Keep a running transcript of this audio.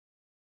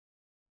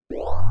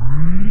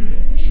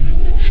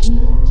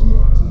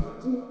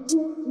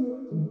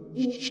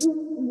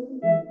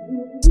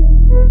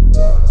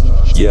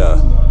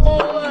Yeah.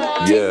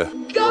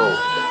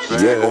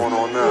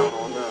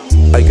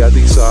 I got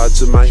these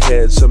thoughts in my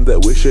head, some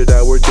that wish that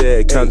I were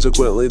dead.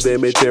 Consequently, they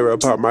may tear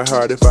apart my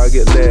heart if I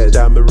get led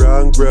down the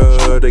wrong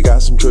road. I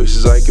got some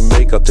choices I can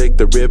make. I'll take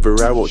the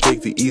river, I won't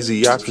take the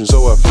easy option,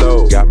 so I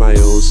flow. Got my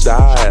own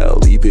style,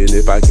 even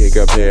if I can't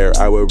compare.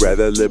 I would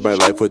rather live my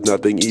life with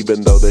nothing,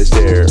 even though they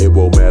stare. It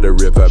won't matter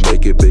if I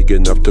make it big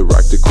enough to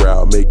rock the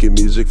crowd. Making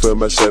music for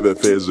my 7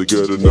 fans are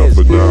good enough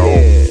for now.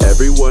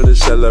 Everyone is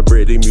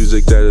celebrating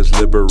music that is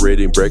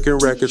liberating. Breaking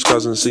records,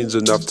 causing scenes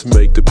enough to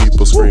make the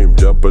people scream.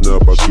 Jumping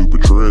up our super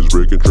trends,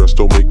 breaking trust,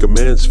 don't make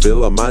amends.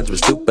 Fill our minds with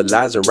stupid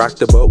lies and rock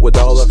the boat with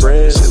all our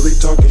friends. Silly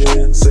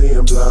talking,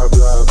 saying blah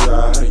blah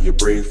blah. Your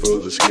brain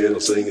full of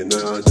skittles, singing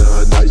nah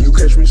nah nah. You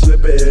catch me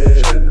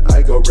slipping,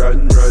 I go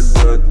run run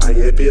run. I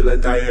ain't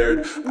feeling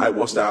tired, I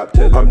won't stop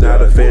till I'm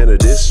not a fan of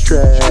diss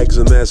tracks,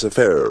 and that's a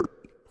fair.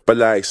 But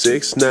like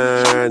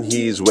 6ix9ine,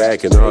 he's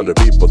whacking. All the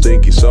people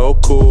think he's so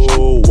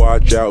cool.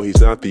 Watch out,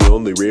 he's not the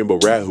only rainbow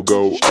rat who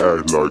go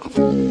act like a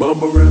fool.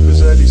 Mumble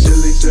rappers are these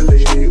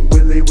silly,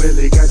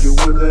 willy, got you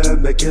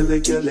wondering the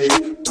killy,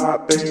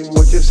 pop bang,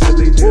 what you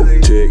silly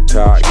dilly. Tick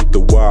tock, hit the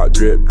wop,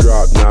 drip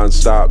drop,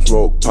 non-stop,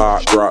 smoke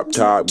pot, drop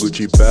top,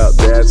 Gucci belt,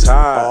 that's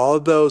hot. All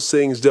those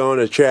things don't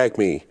attract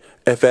me.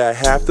 In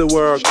fact, half the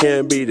world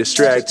can be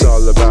distracted.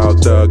 All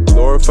about the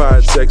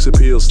glorified sex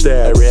appeal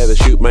stat. I'd rather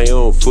shoot my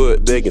own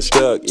foot than get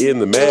stuck in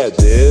the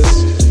madness.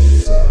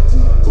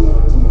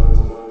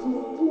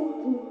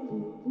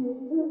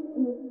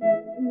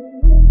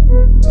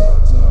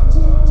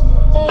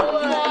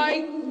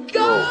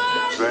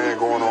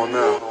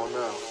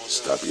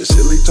 Stop your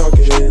silly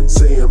talking,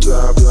 saying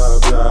blah blah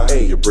blah.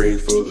 Hey, your brain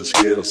full of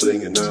skittles,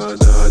 singing nah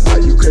nah nah.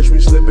 You catch me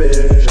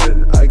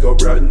slipping, I go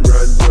run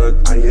run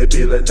run. I ain't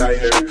feeling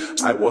tired,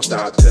 I won't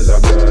stop till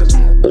I'm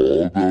done.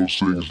 All those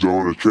things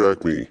don't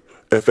attract me.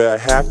 In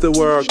fact, half the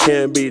world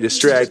can be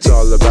distracted.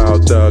 All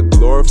about the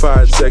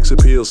glorified sex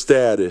appeal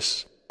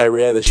status. I'd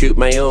rather shoot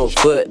my own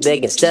foot than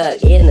get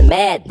stuck in the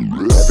mad.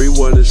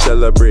 Everyone is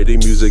celebrating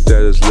music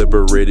that is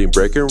liberating.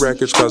 Breaking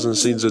records, causing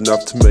scenes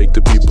enough to make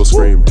the people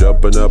scream.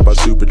 Jumping up our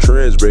super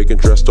trends, breaking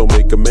trust, don't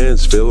make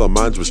amends. Fill our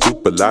minds with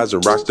stupid lies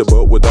and rock the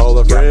boat with all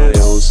our friends.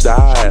 Got my own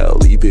style,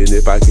 even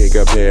if I can't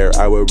compare.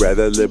 I would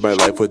rather live my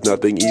life with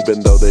nothing,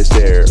 even though they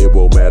stare. It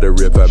won't matter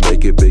if I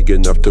make it big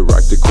enough to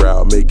rock the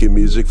crowd. Making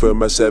music for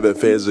my 7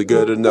 fans are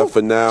good enough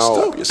for now.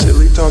 Stop your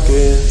silly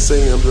talking,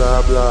 saying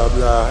blah blah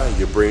blah.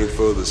 Your brain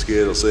full of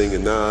skittles,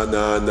 singing nah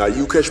nah nah.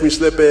 You catch me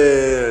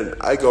slipping,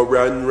 I go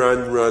run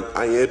run run.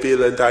 I ain't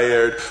feeling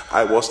tired,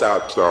 I won't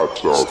stop.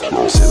 Stop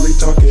your silly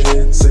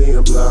talking,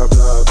 saying blah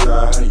blah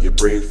blah. Your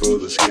brain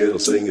full of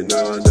skittles, singing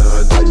nah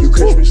nah nah. You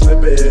catch me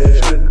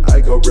slipping,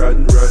 I go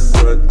run run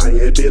run. I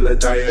ain't feeling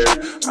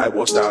tired, I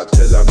won't stop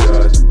till I'm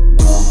done.